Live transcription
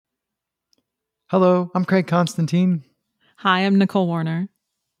Hello, I'm Craig Constantine. Hi, I'm Nicole Warner.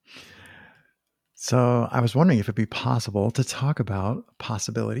 So I was wondering if it'd be possible to talk about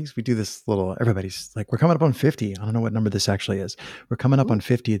possibilities. We do this little, everybody's like, we're coming up on 50. I don't know what number this actually is. We're coming up on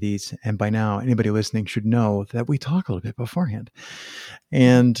 50 of these. And by now, anybody listening should know that we talk a little bit beforehand.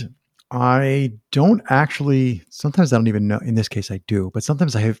 And I don't actually, sometimes I don't even know, in this case I do, but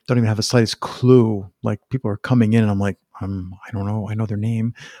sometimes don't even have the slightest clue. Like people are coming in and I'm like, I don't know. I know their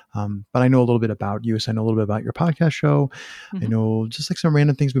name, but I know a little bit about you. So I know a little bit about your podcast show. I know just like some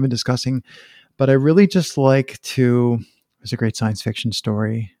random things we've been discussing. But I really just like to, there's a great science fiction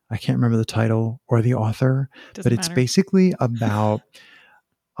story. I can't remember the title or the author, but it's basically about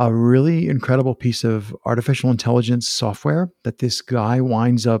a really incredible piece of artificial intelligence software that this guy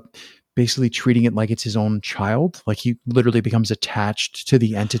winds up basically treating it like it's his own child. Like he literally becomes attached to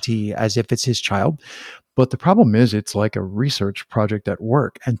the entity as if it's his child. But the problem is it's like a research project at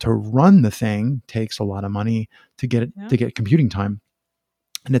work. And to run the thing takes a lot of money to get it, to get computing time.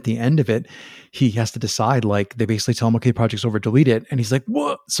 And at the end of it, he has to decide, like, they basically tell him, okay, project's over, delete it. And he's like,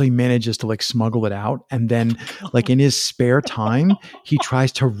 what? So he manages to like smuggle it out. And then like in his spare time, he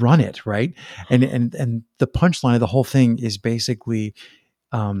tries to run it. Right. And the punchline of the whole thing is basically,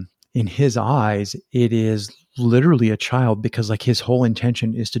 in his eyes, it is literally a child because like his whole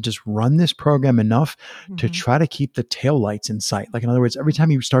intention is to just run this program enough to try to keep the taillights in sight. Like, in other words, every time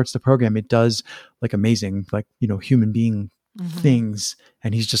he starts the program, it does like amazing, like, human being things.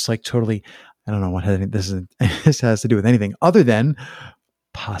 And he's just like totally, I don't know what this has to do with anything other than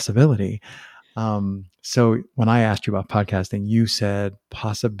possibility. So when I asked you about podcasting, you said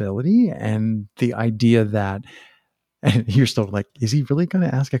possibility and the idea that, and you're still like, is he really going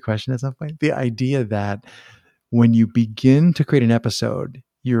to ask a question at some point? The idea that when you begin to create an episode,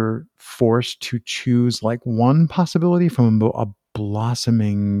 you're forced to choose like one possibility from a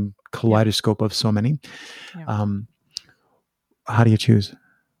blossoming kaleidoscope of so many. Yeah. How do you choose?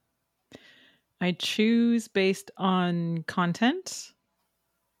 I choose based on content,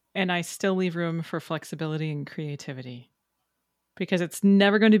 and I still leave room for flexibility and creativity because it's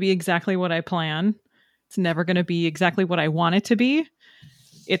never going to be exactly what I plan. It's never going to be exactly what I want it to be.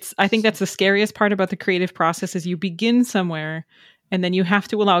 I think that's the scariest part about the creative process is you begin somewhere and then you have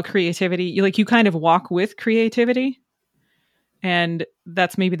to allow creativity. You kind of walk with creativity. And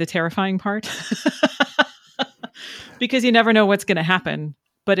that's maybe the terrifying part because you never know what's going to happen.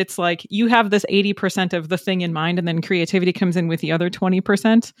 But it's like you have this 80% of the thing in mind and then creativity comes in with the other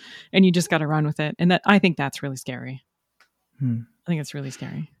 20% and you just got to run with it. And I think that's really scary. I think it's really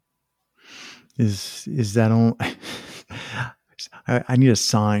scary. Is that all? I need a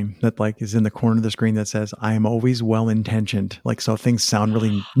sign that like is in the corner of the screen that says I am always well-intentioned. Like, so things sound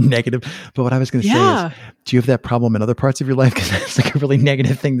really negative. But what I was going to say is, do you have that problem in other parts of your life? Because that's like a really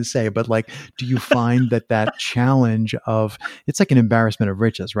negative thing to say. But like, do you find that challenge of, it's like an embarrassment of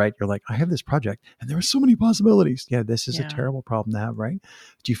riches, right? You're like, I have this project and there are so many possibilities. Yeah, this is a terrible problem to have, right?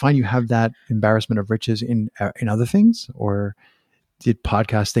 Do you find you have that embarrassment of riches in other things? Or did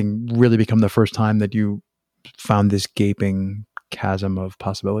podcasting really become the first time that you found this gaping chasm of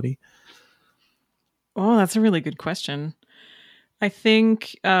possibility? Oh, that's a really good question. I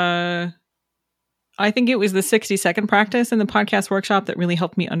think it was the 60-second practice in the podcast workshop that really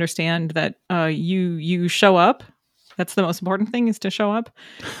helped me understand that you show up. That's the most important thing, is to show up,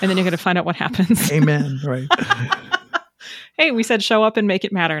 and then you're going to find out what happens. Amen. Right. Hey, we said show up and make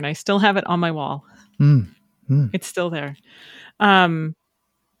it matter, and I still have it on my wall. It's still there. Other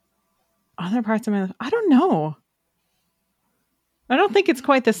parts of my life, I don't know. I don't think it's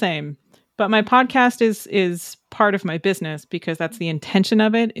quite the same, but my podcast is part of my business because that's the intention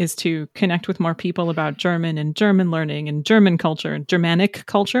of it, is to connect with more people about German and German learning and German culture and Germanic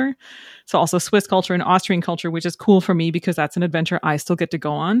culture. So also Swiss culture and Austrian culture, which is cool for me because that's an adventure I still get to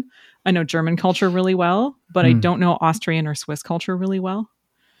go on. I know German culture really well, but I don't know Austrian or Swiss culture really well.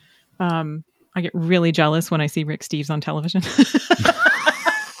 I get really jealous when I see Rick Steves on television.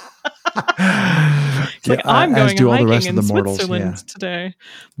 It's like, I'm going hiking in Switzerland today.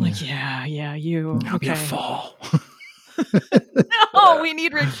 I'm like, yeah, you. Okay. You fall. No, we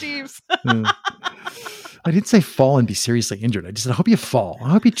need Rick Steves. I didn't say fall and be seriously injured. I just said, I hope you fall. I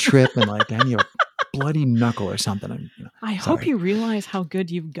hope you trip and like hang you a bloody knuckle or something. I hope you realize how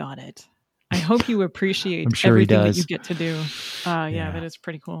good you've got it. I hope you appreciate everything that you get to do. That is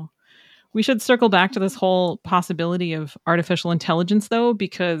pretty cool. We should circle back to this whole possibility of artificial intelligence, though,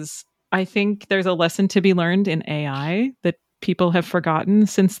 because I think there's a lesson to be learned in AI that people have forgotten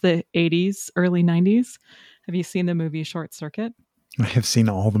since the 80s, early 90s. Have you seen the movie Short Circuit? I have seen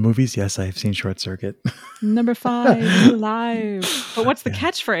all the movies. Yes, I have seen Short Circuit. Number 5 is alive. But what's the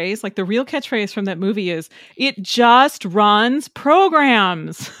catchphrase? Like the real catchphrase from that movie is, it just runs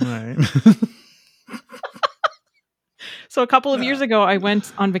programs. Right. So a couple of years ago, I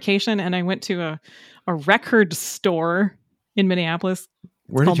went on vacation and I went to a record store in Minneapolis.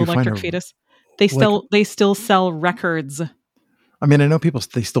 Where did you find Electric Fetus. They still sell records. I mean, I know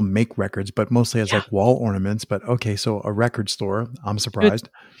they still make records, but mostly as like wall ornaments. But okay, so a record store. I'm surprised.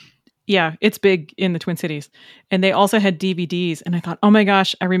 It's big in the Twin Cities. And they also had DVDs. And I thought, oh my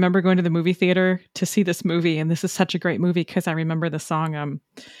gosh, I remember going to the movie theater to see this movie. And this is such a great movie because I remember the song,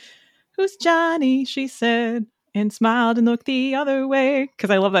 "Who's Johnny?" she said, and smiled and looked the other way.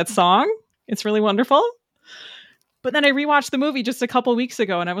 Because I love that song. It's really wonderful. But then I rewatched the movie just a couple weeks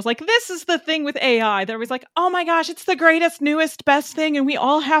ago and I was like, this is the thing with AI. That was like, oh my gosh, it's the greatest, newest, best thing. And we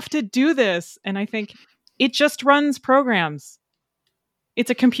all have to do this. And I think it just runs programs.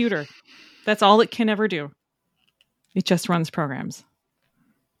 It's a computer. That's all it can ever do. It just runs programs.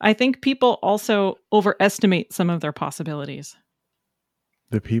 I think people also overestimate some of their possibilities.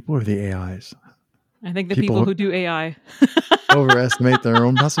 The people or the AIs? I think the people who do AI. Overestimate their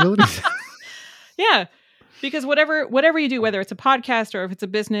own possibilities? Yeah. Because whatever you do, whether it's a podcast or if it's a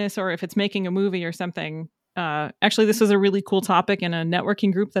business or if it's making a movie or something, actually, this was a really cool topic in a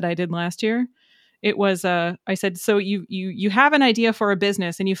networking group that I did last year. It was, I said, so you have an idea for a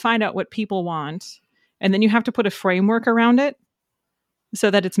business and you find out what people want, and then you have to put a framework around it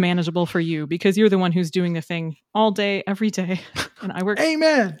so that it's manageable for you because you're the one who's doing the thing all day, every day. And I work.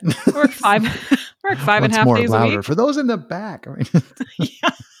 Amen. I work five and a half days a week. For those in the back. Yeah.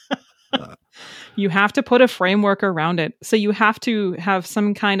 You have to put a framework around it. So you have to have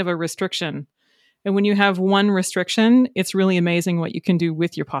some kind of a restriction. And when you have one restriction, it's really amazing what you can do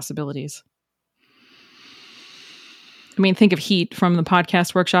with your possibilities. I mean, think of Heat from the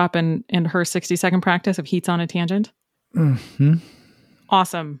podcast workshop and her 60-second practice of Heat's on a Tangent. Mm-hmm.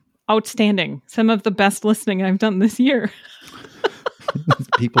 Awesome. Outstanding. Some of the best listening I've done this year.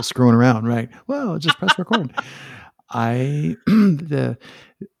 People screwing around, right? Well, just press record.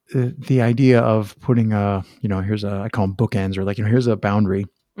 The idea of putting I call them bookends, or here's a boundary.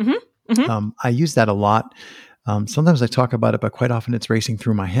 Mm-hmm. Mm-hmm. I use that a lot. Sometimes I talk about it, but quite often it's racing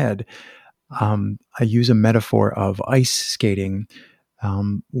through my head. I use a metaphor of ice skating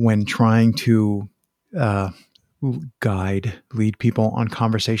when trying to lead people on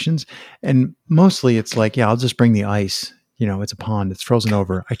conversations. And mostly it's like, I'll just bring the ice. It's a pond. It's frozen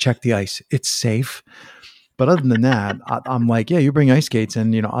over. I check the ice. It's safe. But other than that, I'm like, you bring ice skates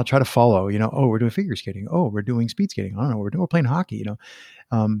and, I'll try to follow, oh, we're doing figure skating. Oh, we're doing speed skating. I don't know. We're playing hockey,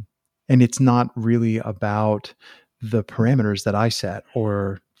 and it's not really about the parameters that I set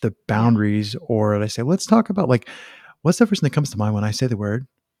or the boundaries, or I say, let's talk about what's the first thing that comes to mind when I say the word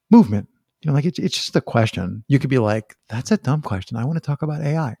movement? It's just a question. You could be like, that's a dumb question. I want to talk about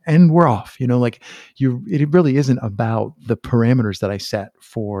AI, and we're off. It really isn't about the parameters that I set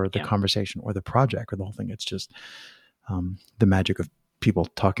for the conversation or the project or the whole thing. It's just the magic of people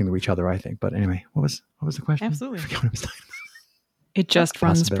talking to each other, I think. But anyway, what was the question? Absolutely. I forget what I was talking about. It just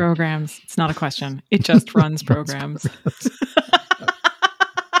runs programs. It's not a question. It just runs programs.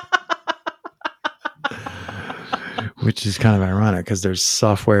 Which is kind of ironic because there's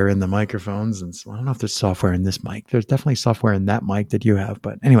software in the microphones, and so I don't know if there's software in this mic. There's definitely software in that mic that you have,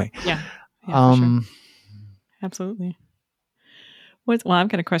 but anyway. Yeah, for sure. Absolutely. Well, I've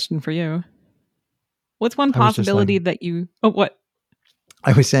got a question for you. What's one possibility that you? Oh, what?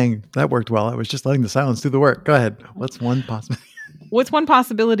 I was saying that worked well. I was just letting the silence do the work. Go ahead. What's one possibility? What's one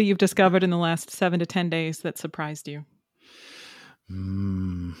possibility you've discovered in the last 7 to 10 days that surprised you?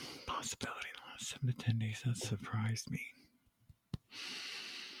 Possibility. 7 to 10 days that surprised me.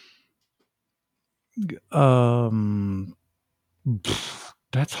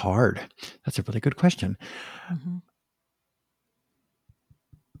 That's hard. That's a really good question. Mm-hmm.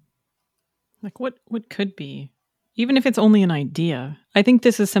 What could be, even if it's only an idea? I think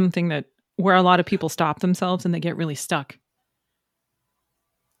this is something where a lot of people stop themselves and they get really stuck.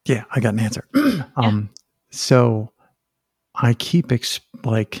 Yeah, I got an answer. So I keep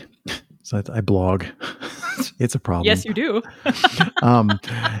So I blog. It's a problem. Yes, you do.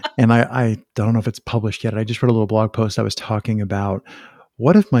 And I don't know if it's published yet. I just wrote a little blog post. I was talking about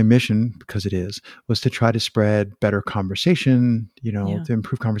what if my mission, because it is, was to try to spread better conversation, to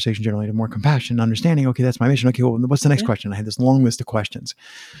improve conversation generally, to more compassion, understanding. Okay, that's my mission. Okay, well, what's the next question? I had this long list of questions.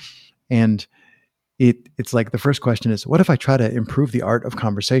 And it's like the first question is, what if I try to improve the art of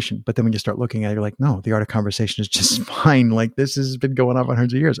conversation? But then when you start looking at it, you're like, no, the art of conversation is just fine. Like this has been going on for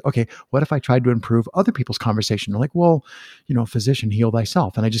hundreds of years. Okay, what if I tried to improve other people's conversation? They're like, well, physician, heal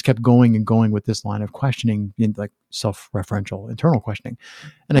thyself. And I just kept going and going with this line of questioning, in like self-referential, internal questioning.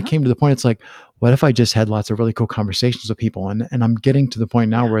 And I came to the point, it's like, what if I just had lots of really cool conversations with people? And I'm getting to the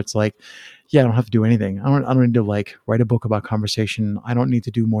point now where it's like, yeah, I don't have to do anything. I don't need to like write a book about conversation. I don't need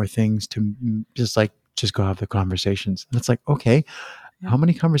to do more things to just go have the conversations. And it's like, okay, how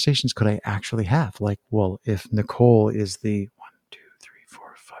many conversations could I actually have? Like, well, if Nicole is the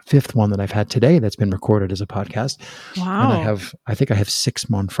 5th one that I've had today that's been recorded as a podcast. Wow. And I think I have 6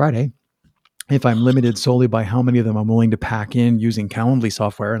 more on Friday. If I'm limited solely by how many of them I'm willing to pack in using Calendly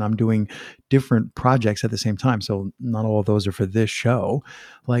software, and I'm doing different projects at the same time, so not all of those are for this show,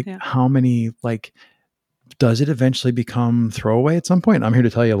 like how many, like, does it eventually become throwaway at some point? I'm here to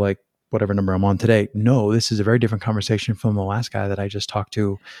tell you, like, whatever number I'm on today, no, this is a very different conversation from the last guy that I just talked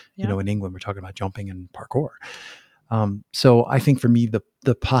to, in England. We're talking about jumping and parkour. So I think for me,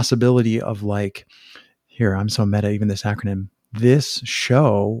 the possibility of like, here, I'm so meta, even this acronym, this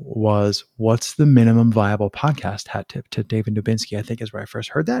show was, what's the minimum viable podcast hat tip to David Dubinsky, I think is where I first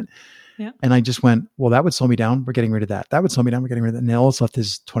heard that. Yeah. And I just went, well, that would slow me down. We're getting rid of that. That would slow me down. We're getting rid of that. And all it's left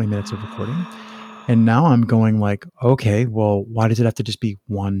is 20 minutes of recording. And now I'm going like, okay, well, why does it have to just be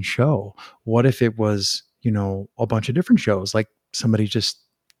one show? What if it was, a bunch of different shows? Like somebody just,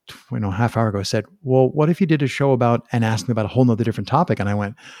 half hour ago said, well, what if you did a show about and asked me about a whole nother different topic? And I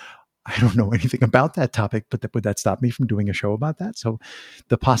went, I don't know anything about that topic, but would that stop me from doing a show about that? So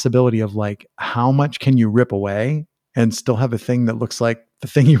the possibility of like, how much can you rip away and still have a thing that looks like the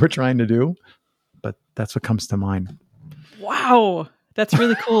thing you were trying to do? But that's what comes to mind. Wow. That's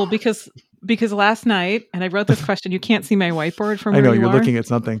really cool because last night, and I wrote this question, you can't see my whiteboard from where you are. I know, you're looking at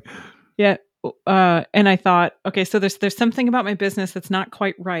something. Yeah. And I thought, okay, so there's something about my business that's not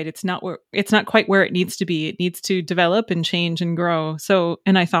quite right. It's not quite where it needs to be. It needs to develop and change and grow. So,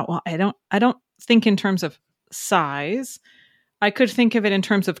 and I thought, well, I don't think in terms of size. I could think of it in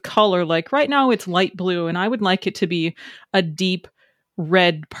terms of color. Like right now it's light blue and I would like it to be a deep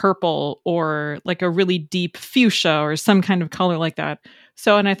red purple or like a really deep fuchsia or some kind of color like that.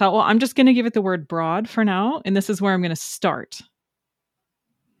 So, and I thought, well, I'm just going to give it the word broad for now. And this is where I'm going to start.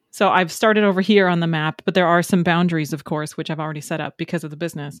 So I've started over here on the map, but there are some boundaries, of course, which I've already set up because of the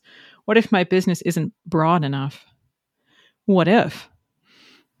business. What if my business isn't broad enough? What if?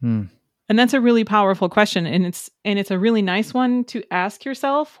 And that's a really powerful question. And it's a really nice one to ask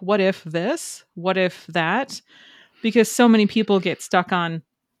yourself. What if this? What if that? Because so many people get stuck on,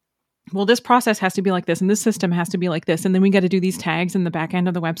 well, this process has to be like this, and this system has to be like this, and then we got to do these tags in the back end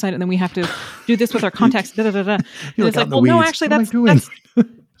of the website, and then we have to do this with our contacts. And it's like, well, no, actually, that's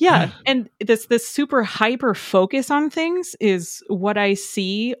yeah. And this super hyper focus on things is what I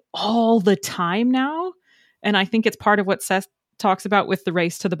see all the time now. And I think it's part of what Seth talks about with the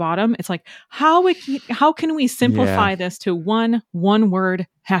race to the bottom. It's like, how can we simplify this to one word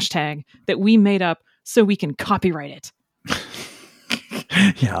hashtag that we made up so we can copyright it?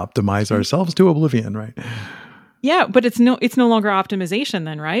 Optimize ourselves to oblivion, right? Yeah, but it's no longer optimization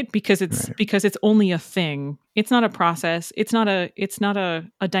then, right? Because it's only a thing. It's not a process. It's not a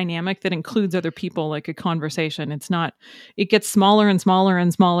dynamic that includes other people like a conversation. It gets smaller and smaller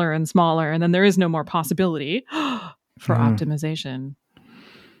and smaller and smaller, and then there is no more possibility for optimization.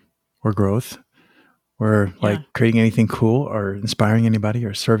 Or growth. Or like creating anything cool or inspiring anybody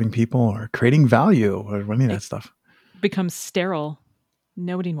or serving people or creating value or any of that stuff. Becomes sterile.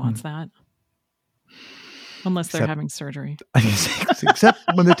 Nobody wants that. Unless they're having surgery. Except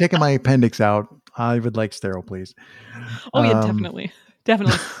when they're taking my appendix out, I would like sterile, please. Oh yeah, definitely.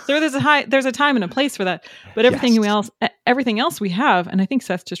 So there's a time and a place for that. But everything else we have, and I think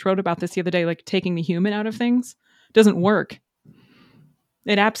Seth just wrote about this the other day, like taking the human out of things doesn't work.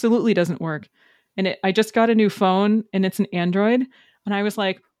 It absolutely doesn't work. And I just got a new phone and it's an Android. And I was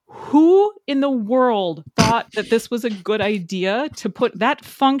like, who in the world thought that this was a good idea to put that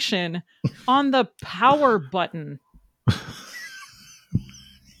function on the power button?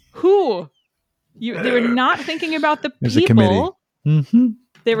 Who? They were not thinking about the people.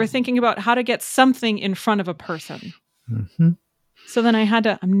 They were thinking about how to get something in front of a person. So then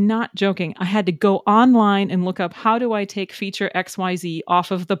I'm not joking, I had to go online and look up, how do I take feature XYZ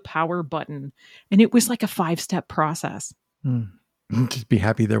off of the power button? And it was like a 5-step process. Just be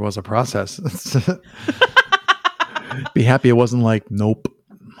happy there was a process. Be happy it wasn't like, nope.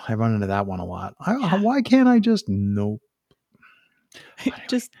 I run into that one a lot. Why can't I just nope? Anyway.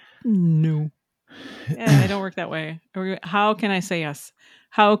 Just no. I don't work that way. How can I say yes?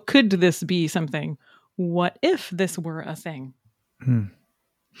 How could this be something? what if this were a thing?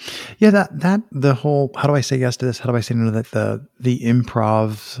 Yeah, that the whole, how do I say yes to this? How do I say no to that? The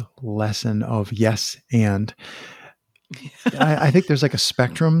improv lesson of yes and. I think there's like a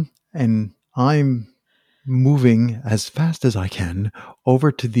spectrum, and I'm moving as fast as I can over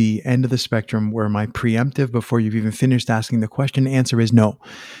to the end of the spectrum where my preemptive, before you've even finished asking the question, answer is no,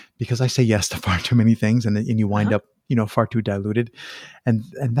 because I say yes to far too many things, and you wind up, far too diluted. And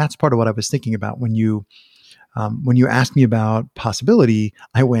that's part of what I was thinking about when you asked me about possibility.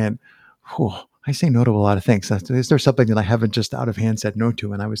 I went, oh, I say no to a lot of things. Is there something that I haven't just out of hand said no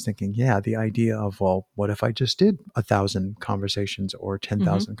to? And I was thinking, yeah, the idea of, well, what if I just did 1,000 conversations or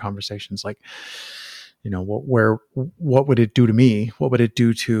 10,000 conversations? Like, what would it do to me? What would it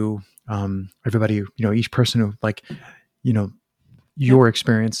do to everybody? Each person who, like, your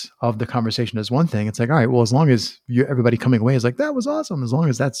experience of the conversation is one thing. It's like, all right, well, as long as everybody coming away is like, that was awesome. As long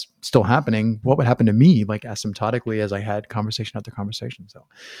as that's still happening, what would happen to me, like asymptotically, as I had conversation after conversation? So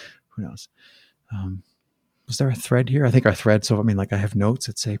who knows? Was there a thread here? I think our thread. So, I have notes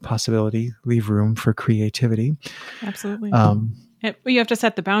that say possibility, leave room for creativity. Absolutely. You have to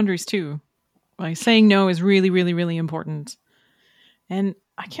set the boundaries too. Like, saying no is really, really, really important. And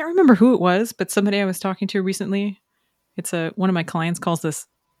I can't remember who it was, but somebody I was talking to recently, it's one of my clients calls this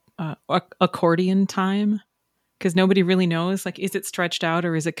accordion time, because nobody really knows, like, is it stretched out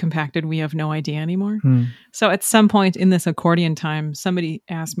or is it compacted? We have no idea anymore. So at some point in this accordion time, somebody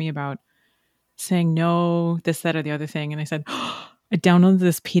asked me about saying no, this, that, or the other thing. And I said, I downloaded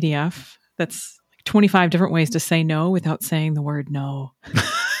this PDF that's like 25 different ways to say no without saying the word no.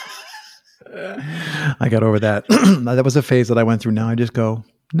 I got over that. That was a phase that I went through. Now I just go,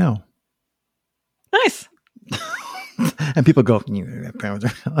 no. Nice. And people go,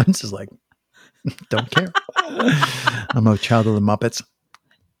 I'm just like, don't care. I'm a child of the Muppets.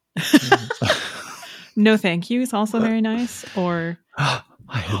 No thank you is also very nice. Or I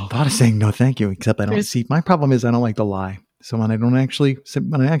hadn't thought of saying no thank you, except I don't see. My problem is I don't like to lie. So when I actually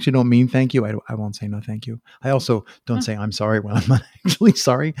don't mean thank you, I won't say no thank you. I also don't say I'm sorry when I'm not actually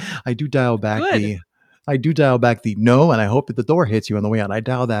sorry. I do dial back the no, and I hope that the door hits you on the way out. I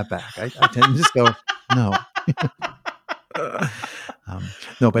dial that back. I tend to just go no.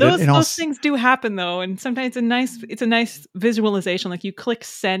 No, but those things do happen though, and sometimes it's a nice visualization. Like, you click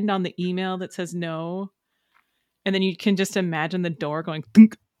send on the email that says no, and then you can just imagine the door going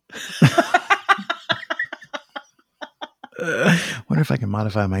thunk. Wonder if I can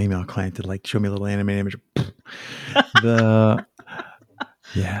modify my email client to like show me a little animated image. That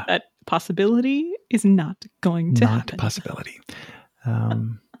possibility is not going to happen. Not a possibility.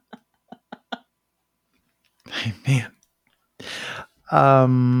 Hey, man.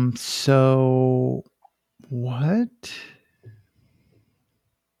 So what?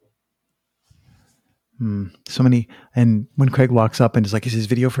 So many, and when Craig walks up and is like, is his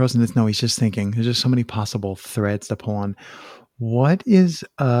video frozen? No, he's just thinking. There's just so many possible threads to pull on. What's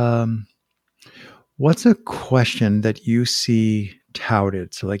a question that you see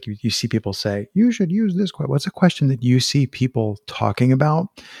touted? So like you see people say, you should use this question. What's a question that you see people talking about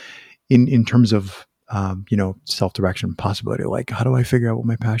in terms of, self-direction, possibility? Like, how do I figure out what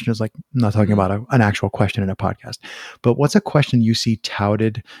my passion is? Like, I'm not talking about an actual question in a podcast, but what's a question you see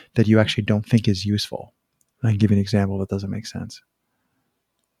touted that you actually don't think is useful? I can give you an example that doesn't make sense.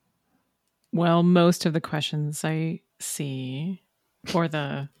 Well, most of the questions I see, or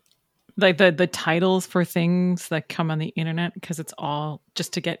the titles for things that come on the internet, because it's all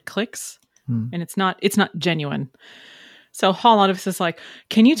just to get clicks, and it's not genuine. So a whole lot of us is like,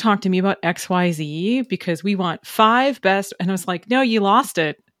 can you talk to me about XYZ? Because we want 5 best. And I was like, no, you lost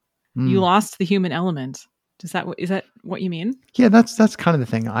it. You lost the human element. Is that what you mean? Yeah, that's kind of the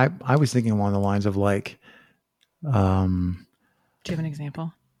thing. I was thinking along the lines of like, do you have an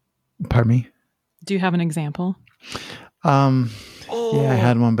example? Pardon me? Do you have an example? Yeah, I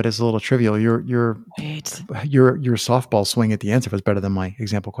had one, but it's a little trivial. Your softball swing at the answer was better than my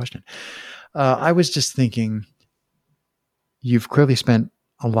example question. I was just thinking, you've clearly spent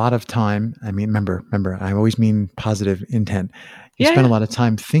a lot of time. I mean, remember, I always mean positive intent. You spent a lot of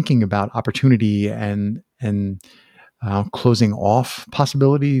time thinking about opportunity and closing off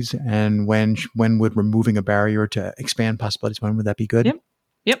possibilities, and when would removing a barrier to expand possibilities, when would that be good?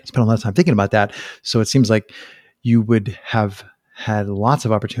 Yep. Spent a lot of time thinking about that. So it seems like you would have had lots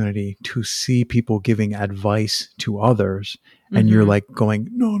of opportunity to see people giving advice to others. And you're like going,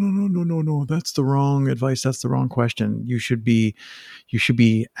 no, that's the wrong advice. That's the wrong question. You should be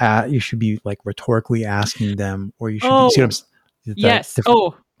like rhetorically asking them, or you should be. See what I'm, yes.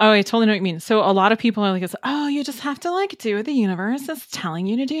 Oh, Oh, I totally know what you mean. So a lot of people are like, oh, you just have to like do what the universe is telling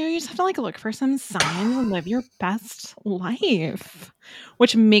you to do. You just have to like look for some signs and live your best life,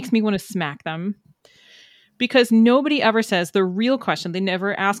 which makes me want to smack them. Because nobody ever says the real question. They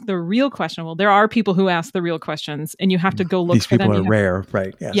never ask the real question. Well, there are people who ask the real questions, and you have to go look These for them. These people are rare,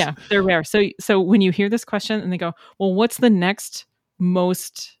 right? Yes. Yeah, they're rare. So when you hear this question and they go, well, what's the next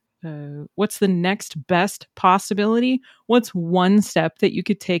best possibility? What's one step that you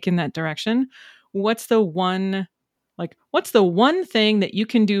could take in that direction? What's the one thing that you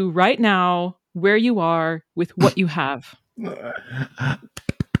can do right now where you are with what you have?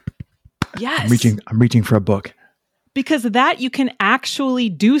 Yes. I'm reaching for a book. Because that you can actually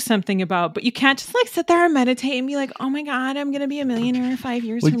do something about, but you can't just like sit there and meditate and be like, oh my God, I'm going to be a millionaire 5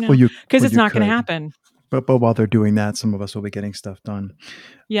 years from now. Because it's not going to happen. But while they're doing that, some of us will be getting stuff done.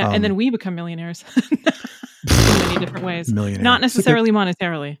 Yeah. And then we become millionaires in many different ways. Not necessarily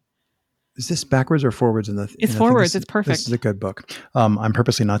monetarily. Is this backwards or forwards? It's forwards. It's perfect. This is a good book. I'm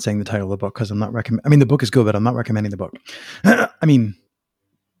purposely not saying the title of the book because I'm not recommending. I mean, the book is good, but I'm not recommending the book. I mean,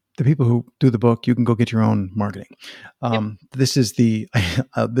 the people who do the book, you can go get your own marketing. This is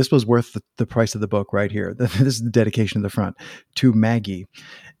this was worth the price of the book right here. This is the dedication of the front to Maggie.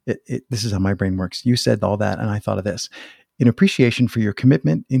 This is how my brain works. You said all that, and I thought of this. In appreciation for your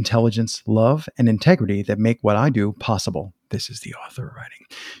commitment, intelligence, love, and integrity that make what I do possible. This is the author writing.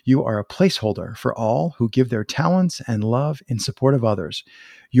 You are a placeholder for all who give their talents and love in support of others.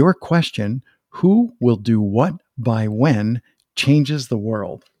 Your question, who will do what by when, changes the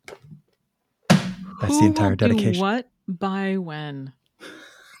world. That's the entire dedication. Do what by when?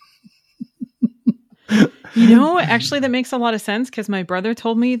 You know, actually, that makes a lot of sense because my brother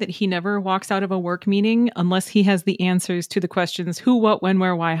told me that he never walks out of a work meeting unless he has the answers to the questions who, what, when,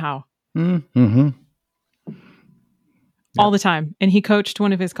 where, why, how. Mm-hmm. All the time. And he coached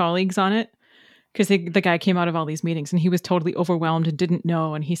one of his colleagues on it because the guy came out of all these meetings and he was totally overwhelmed and didn't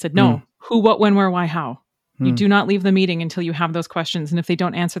know. And he said, no, who, what, when, where, why, how. You do not leave the meeting until you have those questions. And if they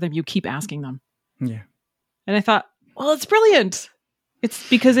don't answer them, you keep asking them. Yeah. And I thought, well, it's brilliant. It's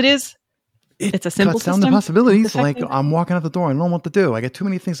because it's a simple cuts system. down the possibilities. Like I'm walking out the door. I don't know what to do. I get too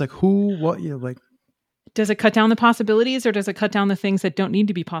many things like who, what, like. Does it cut down the possibilities or does it cut down the things that don't need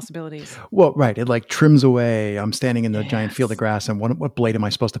to be possibilities? Well, right. It like trims away. I'm standing in the giant field of grass and what blade am I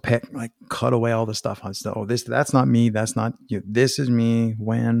supposed to pick? Like cut away all the stuff. That's not me. That's not you. This is me.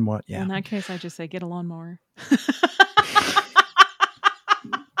 When, what? Yeah. Well, in that case, I just say get a lawnmower. We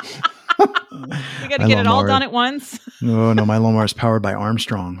got to get it all done at once. No, my lawnmower is powered by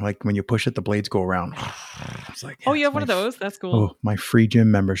Armstrong. Like when you push it, the blades go around. It's like, you have one of those? That's cool. Oh, my free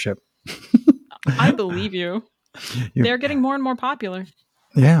gym membership. I believe you. They're getting more and more popular.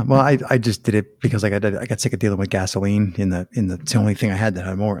 Yeah, well, I just did it because I got sick of dealing with gasoline it's the only thing I had that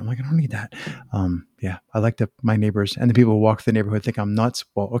had more. I'm like, I don't need that. Yeah, I like my neighbors and the people who walk the neighborhood think I'm nuts.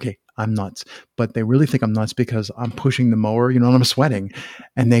 Well, okay, I'm nuts, but they really think I'm nuts because I'm pushing the mower, and I'm sweating,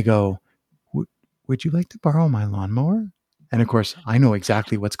 and they go, "Would you like to borrow my lawnmower?" And of course, I know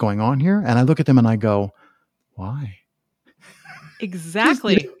exactly what's going on here, and I look at them and I go, "Why?"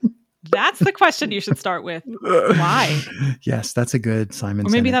 Exactly. That's the question you should start with. Why? Yes, that's a good Simon.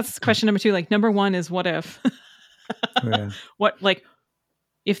 Or maybe that's question number 2. Like number 1 is what if? Yeah.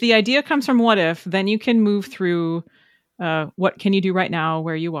 If the idea comes from what if, then you can move through what can you do right now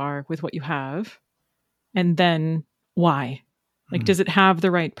where you are with what you have? And then why? Like, does it have the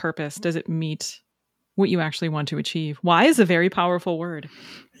right purpose? Does it meet what you actually want to achieve? Why is a very powerful word.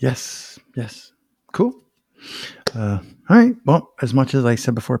 Yes. Cool. All right. Well, as much as I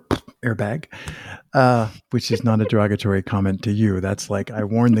said before, airbag, which is not a derogatory comment to you. That's like, I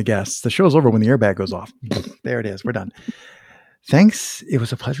warned the guests. The show's over when the airbag goes off. There it is. We're done. Thanks. It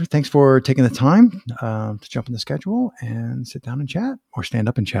was a pleasure. Thanks for taking the time to jump in the schedule and sit down and chat or stand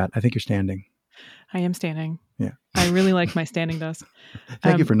up and chat. I think you're standing. I am standing. Yeah. I really like my standing desk.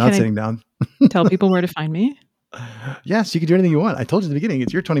 Thank you for not sitting down. Tell people where to find me. Yes, you can do anything you want. I told you at the beginning,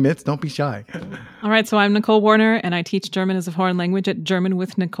 it's your 20 minutes. Don't be shy. All right. So I'm Nicole Warner and I teach German as a foreign language at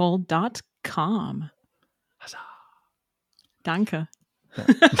germanwithnicole.com. Danke.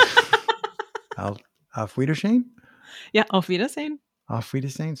 Auf Wiedersehen? Yeah, auf Wiedersehen. Auf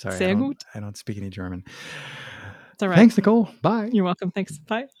Wiedersehen? Sorry, Sehr gut. I don't speak any German. It's all right. Thanks, Nicole. Bye. You're welcome. Thanks.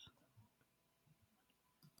 Bye.